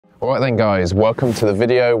Alright then guys, welcome to the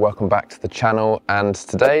video, welcome back to the channel, and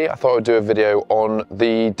today I thought I would do a video on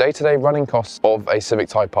the day-to-day running costs of a Civic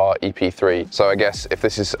Type R EP3. So I guess if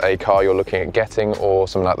this is a car you're looking at getting or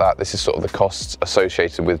something like that, this is sort of the costs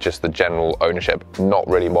associated with just the general ownership, not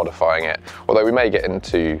really modifying it. Although we may get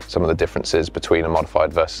into some of the differences between a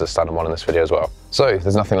modified versus a standard one in this video as well. So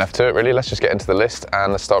there's nothing left to it really, let's just get into the list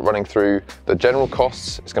and let's start running through the general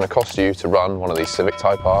costs it's going to cost you to run one of these Civic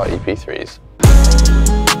Type R EP3s.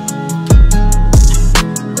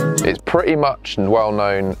 It's pretty much well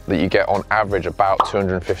known that you get on average about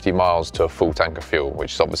 250 miles to a full tank of fuel,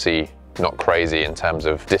 which is obviously not crazy in terms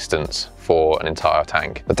of distance for an entire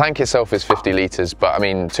tank. The tank itself is 50 litres, but I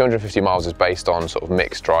mean 250 miles is based on sort of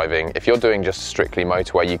mixed driving. If you're doing just strictly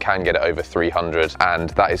motorway, you can get it over 300,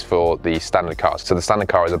 and that is for the standard car. So the standard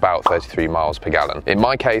car is about 33 miles per gallon. In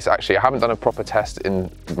my case, actually, I haven't done a proper test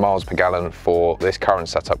in miles per gallon for this current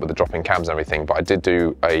setup with the drop-in cams and everything, but I did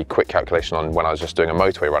do a quick calculation on when I was just doing a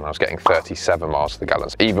motorway run. I was getting 37 miles per gallon.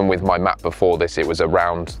 Even with my map before this, it was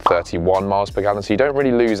around 31 miles per gallon. So you don't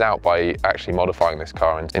really lose out by actually modifying this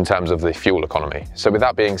car in terms of the fuel economy. So with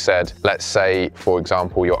that being said, let's say, for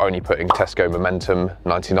example, you're only putting Tesco Momentum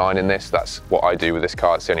 99 in this. That's what I do with this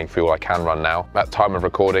car. It's the only fuel I can run now. At time of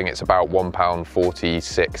recording, it's about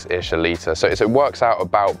 £1.46-ish a litre. So it works out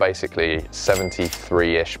about basically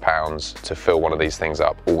 73-ish pounds to fill one of these things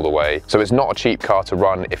up all the way. So it's not a cheap car to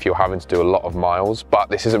run if you're having to do a lot of miles, but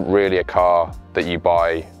this isn't really a car that you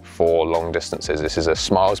buy for long distances. This is a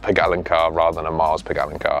miles per gallon car rather than a miles per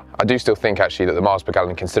gallon car. I do still think actually that the miles per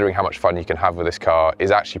gallon, considering how much fun you can have with this car,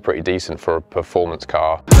 is actually pretty decent for a performance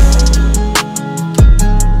car.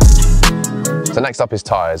 So next up is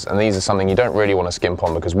tyres, and these are something you don't really want to skimp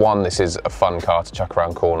on because one, this is a fun car to chuck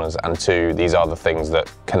around corners, and two, these are the things that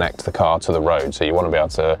connect the car to the road, so you want to be able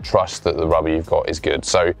to trust that the rubber you've got is good.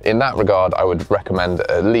 So in that regard, I would recommend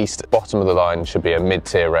at least bottom of the line should be a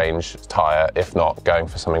mid-tier range tyre, if not going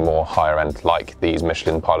for something more higher end like these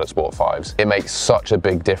Michelin Sport 5s. It makes such a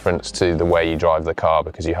big difference to the way you drive the car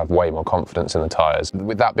because you have way more confidence in the tyres.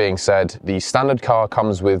 With that being said, the standard car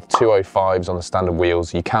comes with 205s on the standard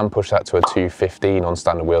wheels. You can push that to a 215 on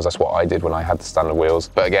standard wheels. That's what I did when I had the standard wheels.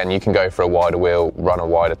 But again, you can go for a wider wheel, run a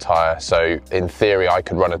wider tyre. So in theory, I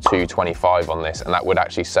could run a 225 on this, and that would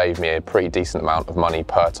actually save me a pretty decent amount of money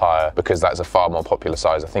per tyre because that's a far more popular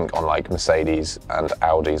size, I think, on like Mercedes and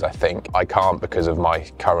Audis, I think. I can't because of my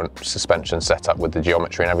current suspension setup with the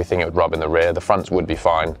geometry and everything. It would rub in the rear. The fronts would be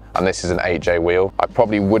fine. And this is an 8J wheel. I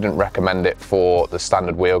probably wouldn't recommend it for the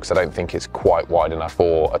standard wheel because I don't think it's quite wide enough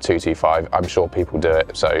for a 225. I'm sure people do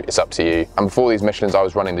it, so it's up to you. And before these Michelins, I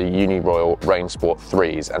was running the Uniroyal Rainsport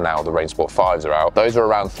 3s, and now the Rainsport 5s are out. Those are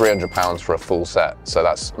around £300 for a full set, so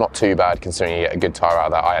that's not too bad considering you get a good tyre out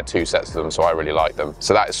of that. I had two sets of them, so I really like them.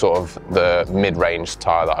 So that is sort of the mid-range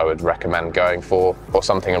tyre that I would recommend going for, or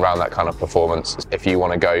something around that kind of performance. If you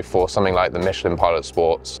want to go for something like the Michelin Pilot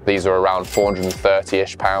Sports, these are around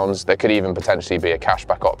 430-ish pounds. There could even potentially be a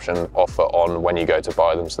cashback option offer on when you go to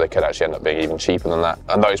buy them, so they could actually end up being even cheaper than that.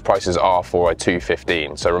 And those prices are for a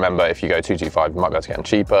 215. So remember, if you go 225, you might be able to get them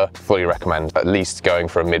cheaper. Fully recommend at least going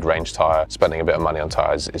for a mid-range tyre. Spending a bit of money on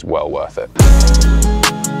tyres is well worth it.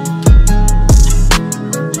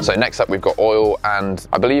 So next up we've got oil, and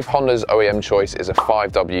I believe Honda's OEM choice is a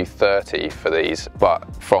 5W30 for these, but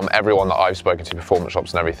from everyone that I've spoken to, performance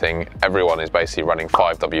shops and everything, everyone is basically running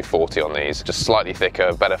 5W40 on these. Just slightly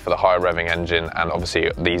thicker, better for the higher revving engine, and obviously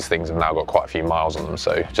these things have now got quite a few miles on them,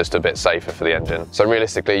 so just a bit safer for the engine. So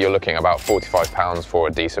realistically, you're looking at about £45 for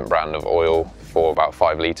a decent brand of oil, for about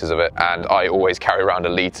 5 litres of it, and I always carry around a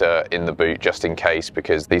litre in the boot just in case,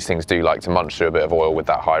 because these things do like to munch through a bit of oil with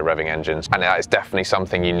that high revving engines, and that is definitely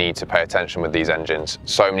something you need to pay attention with these engines.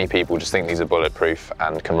 So many people just think these are bulletproof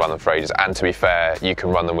and can run them for ages, and to be fair, you can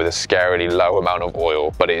run them with a scarily low amount of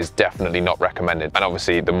oil, but it is definitely not recommended. And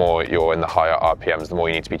obviously the more you're in the higher RPMs, the more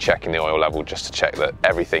you need to be checking the oil level just to check that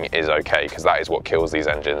everything is okay, because that is what kills these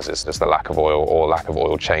engines. It's just the lack of oil or lack of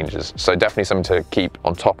oil changes. So definitely something to keep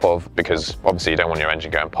on top of, because obviously you don't want your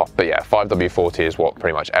engine going pop. But yeah, 5W40 is what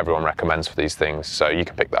pretty much everyone recommends for these things, so you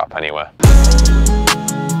can pick that up anywhere.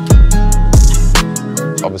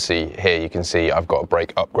 Obviously here you can see I've got a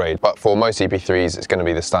brake upgrade, but for most EP3s it's going to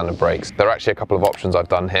be the standard brakes. There are actually a couple of options I've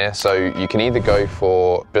done here, so you can either go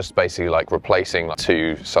for just basically like replacing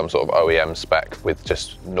to some sort of OEM spec with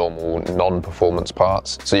just normal non-performance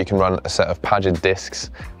parts. So you can run a set of Pagid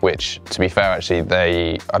Discs, which to be fair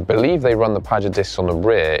actually I believe they run the Pagid Discs on the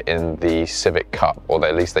rear in the Civic Cup, or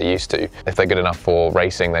at least they used to. If they're good enough for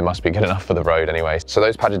racing, they must be good enough for the road anyway. So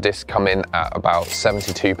those Pagid Discs come in at about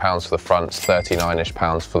 £72 for the fronts, 39-ish pounds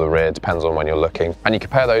 £30 for the rear, depends on when you're looking. And you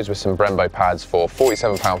compare those with some Brembo pads for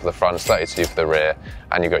 £47 for the front, £32 for the rear,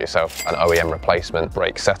 and you've got yourself an OEM replacement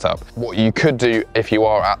brake setup. What you could do if you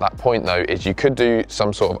are at that point though, is you could do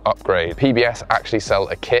some sort of upgrade. PBS actually sell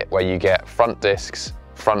a kit where you get front discs,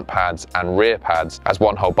 front pads and rear pads as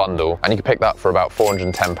one whole bundle, and you can pick that for about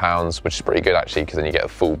 £410, which is pretty good actually, because then you get a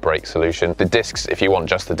full brake solution. The discs, if you want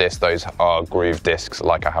just the disc, those are groove discs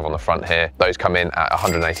like I have on the front here. Those come in at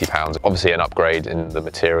 £180. Obviously an upgrade in the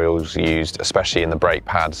materials used, especially in the brake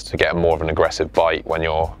pads, to get more of an aggressive bite when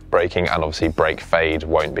you're braking, and obviously brake fade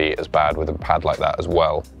won't be as bad with a pad like that as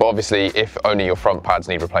well. But obviously if only your front pads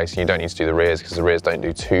need replacing, you don't need to do the rears, because the rears don't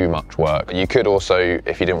do too much work. You could also,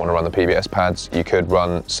 if you didn't want to run the PBS pads, you could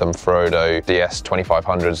run some Frodo DS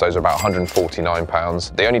 2500s. Those are about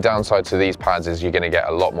 £149. The only downside to these pads is you're going to get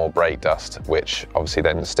a lot more brake dust, which obviously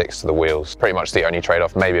then sticks to the wheels. Pretty much the only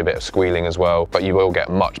trade-off, maybe a bit of squealing as well, but you will get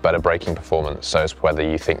much better braking performance, so it's whether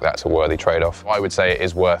you think that's a worthy trade-off. I would say it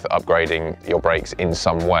is worth upgrading your brakes in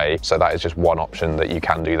some way, so that is just one option that you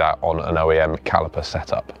can do that on an OEM caliper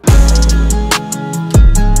setup.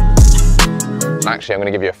 Actually, I'm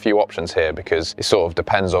going to give you a few options here because it sort of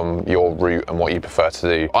depends on your route and what you prefer to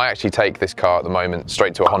do. I actually take this car at the moment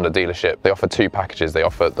straight to a Honda dealership. They offer two packages. They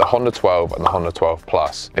offer the Honda 12 and the Honda 12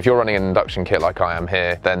 Plus. If you're running an induction kit like I am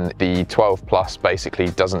here, then the 12 Plus basically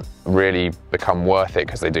doesn't really become worth it,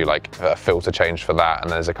 because they do like a filter change for that,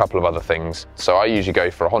 and there's a couple of other things. So I usually go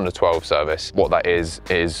for a Honda 12 service. What that is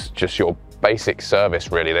just your basic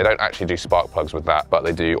service really. They don't actually do spark plugs with that, but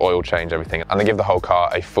they do oil change, everything, and they give the whole car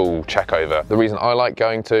a full check over. The reason I like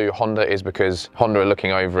going to Honda is because Honda are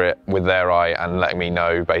looking over it with their eye and letting me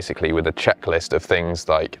know basically with a checklist of things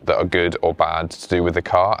like that are good or bad to do with the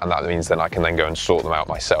car, and that means then I can then go and sort them out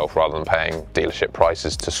myself rather than paying dealership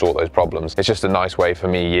prices to sort those problems. It's just a nice way for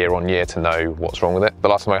me year on year to know what's wrong with it. The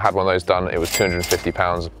last time I had one of those done, it was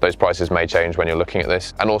 £250. Those prices may change when you're looking at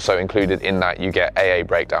this, and also included in that you get AA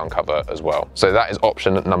breakdown cover as well. So that is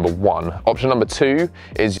option number one. Option number two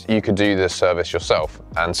is you could do the service yourself.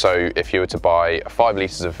 And so if you were to buy 5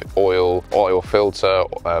 litres of oil filter,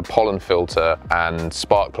 pollen filter and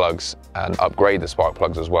spark plugs, and upgrade the spark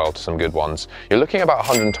plugs as well to some good ones, you're looking at about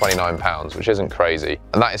 £129, which isn't crazy.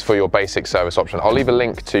 And that is for your basic service option. I'll leave a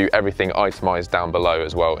link to everything itemized down below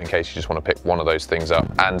as well, in case you just want to pick one of those things up.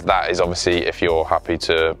 And that is obviously if you're happy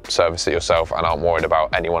to service it yourself and aren't worried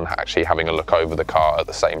about anyone actually having a look over the car at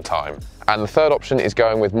the same time. And the third option is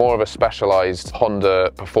going with more of a specialized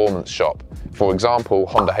Honda performance shop. For example,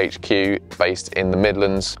 Honda HQ, based in the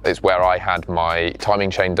Midlands, is where I had my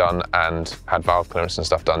timing chain done and had valve clearance and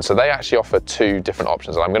stuff done. So they actually offer 2 different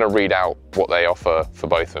options, and I'm going to read out what they offer for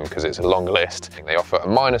both of them because it's a long list. They offer a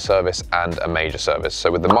minor service and a major service.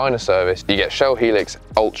 So with the minor service, you get Shell Helix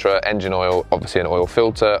Ultra engine oil, obviously an oil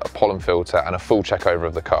filter, a pollen filter, and a full check over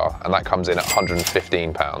of the car, and that comes in at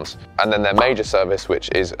 £115. And then their major service, which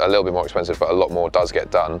is a little bit more expensive but a lot more does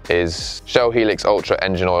get done, is Shell Helix Ultra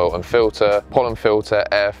engine oil and filter, pollen filter,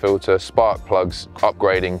 air filter, spark plugs,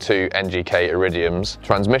 upgrading to NGK Iridiums,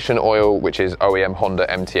 transmission oil, which is OEM Honda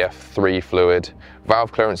MTF3 fluid,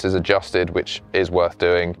 valve clearance is adjusted, which is worth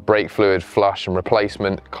doing, brake fluid flush and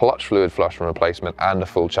replacement, clutch fluid flush and replacement, and a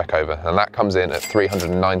full check over. And that comes in at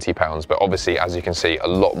 £390, but obviously, as you can see, a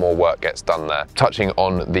lot more work gets done there. Touching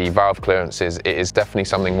on the valve clearances, it is definitely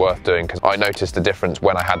something worth doing because I noticed the difference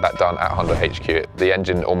when I had that done at Honda HQ. The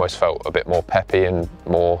engine almost felt a bit more peppy and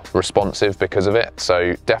more responsive because of it.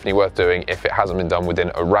 So definitely worth doing if it hasn't been done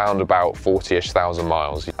within around about 40-ish thousand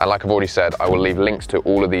miles. And like I've already said, I will leave links to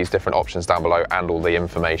all of these different options down below and all the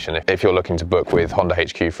information if you're looking to book with Honda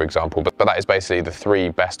HQ, for example. But that is basically the 3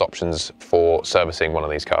 best options for servicing one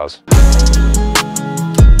of these cars.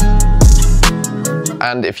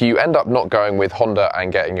 And if you end up not going with Honda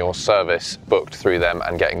and getting your service booked through them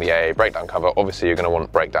and getting the AA breakdown cover, obviously you're going to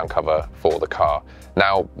want breakdown cover for the car.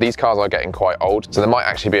 Now, these cars are getting quite old, so there might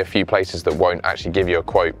actually be a few places that won't actually give you a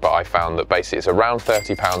quote, but I found that basically it's around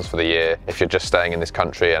 £30 for the year if you're just staying in this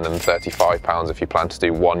country, and then £35 if you plan to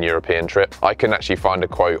do 1 European trip. I can actually find a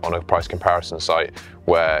quote on a price comparison site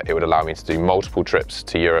where it would allow me to do multiple trips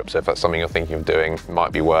to Europe, so if that's something you're thinking of doing, it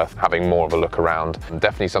might be worth having more of a look around. And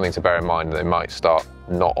definitely something to bear in mind, they might start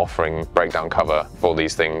not offering breakdown cover for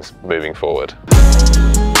these things moving forward.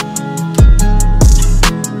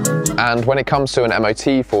 And when it comes to an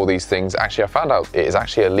MOT for these things, actually I found out it is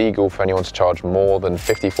actually illegal for anyone to charge more than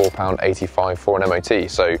 £54.85 for an MOT.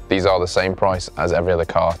 So these are the same price as every other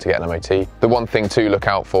car to get an MOT. The one thing to look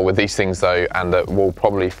out for with these things though, and that will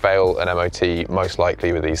probably fail an MOT most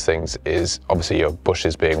likely with these things, is obviously your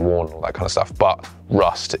bushes being worn, all that kind of stuff, but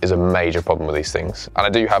rust is a major problem with these things. And I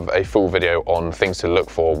do have a full video on things to look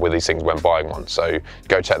for with these things when buying one, so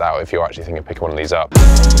go check that out if you're actually thinking of picking one of these up.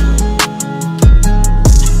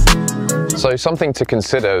 So something to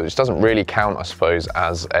consider, which doesn't really count, I suppose,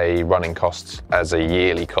 as a running cost, as a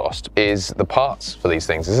yearly cost, is the parts for these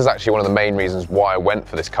things. This is actually one of the main reasons why I went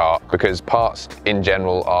for this car, because parts in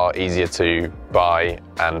general are easier to buy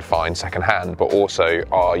and find secondhand, but also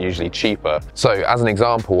are usually cheaper. So as an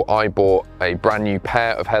example, I bought a brand new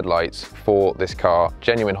pair of headlights for this car,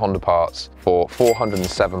 genuine Honda parts, for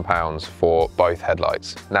 £407 for both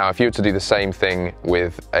headlights. Now, if you were to do the same thing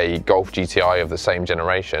with a Golf GTI of the same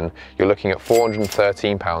generation, you're looking at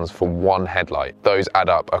 £413 for one headlight. Those add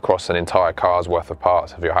up across an entire car's worth of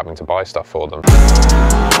parts if you're having to buy stuff for them.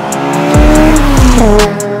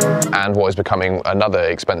 And what is becoming another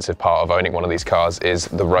expensive part of owning one of these cars is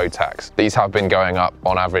the road tax. These have been going up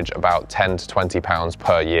on average about £10 to £20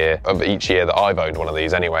 per year of each year that I've owned one of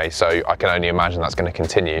these anyway, so I can only imagine that's going to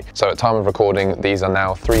continue. So at time of recording, these are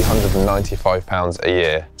now £395 a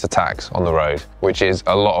year to tax on the road, which is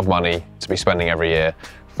a lot of money to be spending every year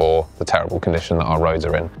for the terrible condition that our roads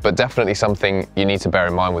are in. But definitely something you need to bear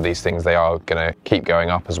in mind with these things. They are going to keep going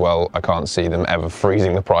up as well. I can't see them ever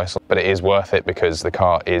freezing the price, but it is worth it because the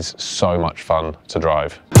car is so much fun to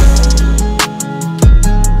drive.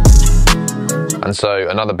 And so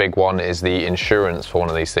another big one is the insurance for one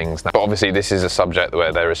of these things. But obviously this is a subject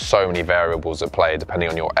where there is so many variables at play depending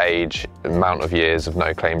on your age, amount of years of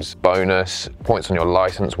no claims bonus, points on your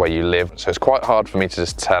license, where you live. So it's quite hard for me to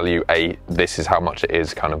just tell you this is how much it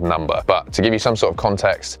is kind of number. But to give you some sort of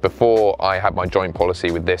context, before I had my joint policy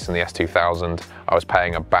with this and the S2000, I was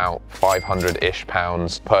paying about £500-ish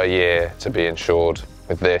per year to be insured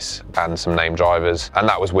with this and some named drivers, and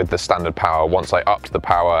that was with the standard power. Once I upped the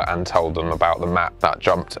power and told them about the map, that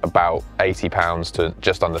jumped about £80 to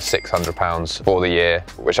just under £600 for the year,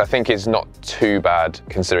 which I think is not too bad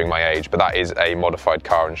considering my age, but that is a modified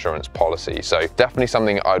car insurance policy. So definitely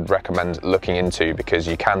something I'd recommend looking into, because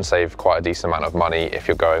you can save quite a decent amount of money if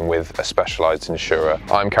you're going with a specialised insurer.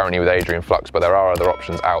 I'm currently with Adrian Flux, but there are other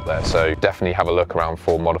options out there, so definitely have a look around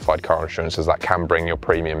for modified car insurances that can bring your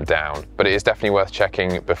premium down. But it is definitely worth checking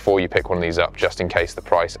before you pick one of these up, just in case the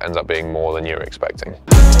price ends up being more than you're expecting.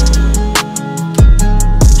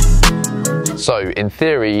 So in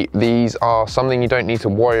theory, these are something you don't need to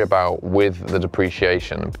worry about with the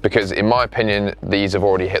depreciation, because in my opinion, these have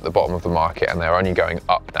already hit the bottom of the market and they're only going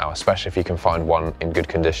up now, especially if you can find one in good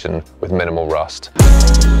condition with minimal rust.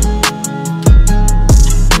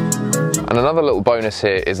 And another little bonus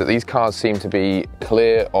here is that these cars seem to be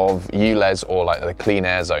clear of ULEZ, or like the clean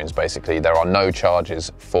air zones basically. There are no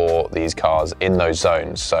charges for these cars in those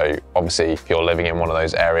zones. So obviously if you're living in one of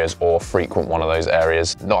those areas or frequent one of those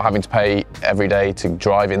areas, not having to pay every day to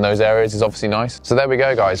drive in those areas is obviously nice. So there we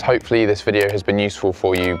go guys, hopefully this video has been useful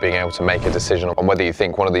for you being able to make a decision on whether you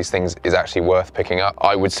think one of these things is actually worth picking up.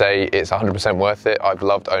 I would say it's 100% worth it. I've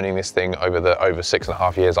loved owning this thing over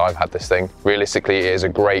 6.5 years I've had this thing. Realistically, it is a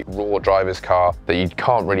great raw driver's car that you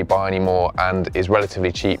can't really buy anymore and is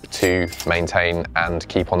relatively cheap to maintain and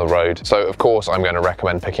keep on the road. So of course I'm going to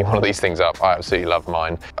recommend picking one of these things up. I absolutely love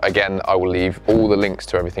mine. Again, I will leave all the links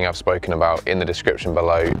to everything I've spoken about in the description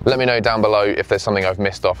below. Let me know down below if there's something I've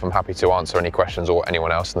missed off. I'm happy to answer any questions, or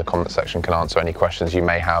anyone else in the comment section can answer any questions you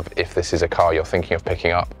may have if this is a car you're thinking of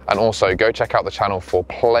picking up. And also go check out the channel for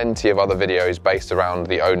plenty of other videos based around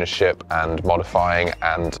the ownership and modifying,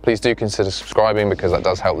 and please do consider subscribing because that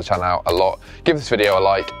does help the channel out a lot. Give this video a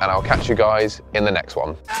like and I'll catch you guys in the next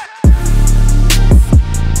one.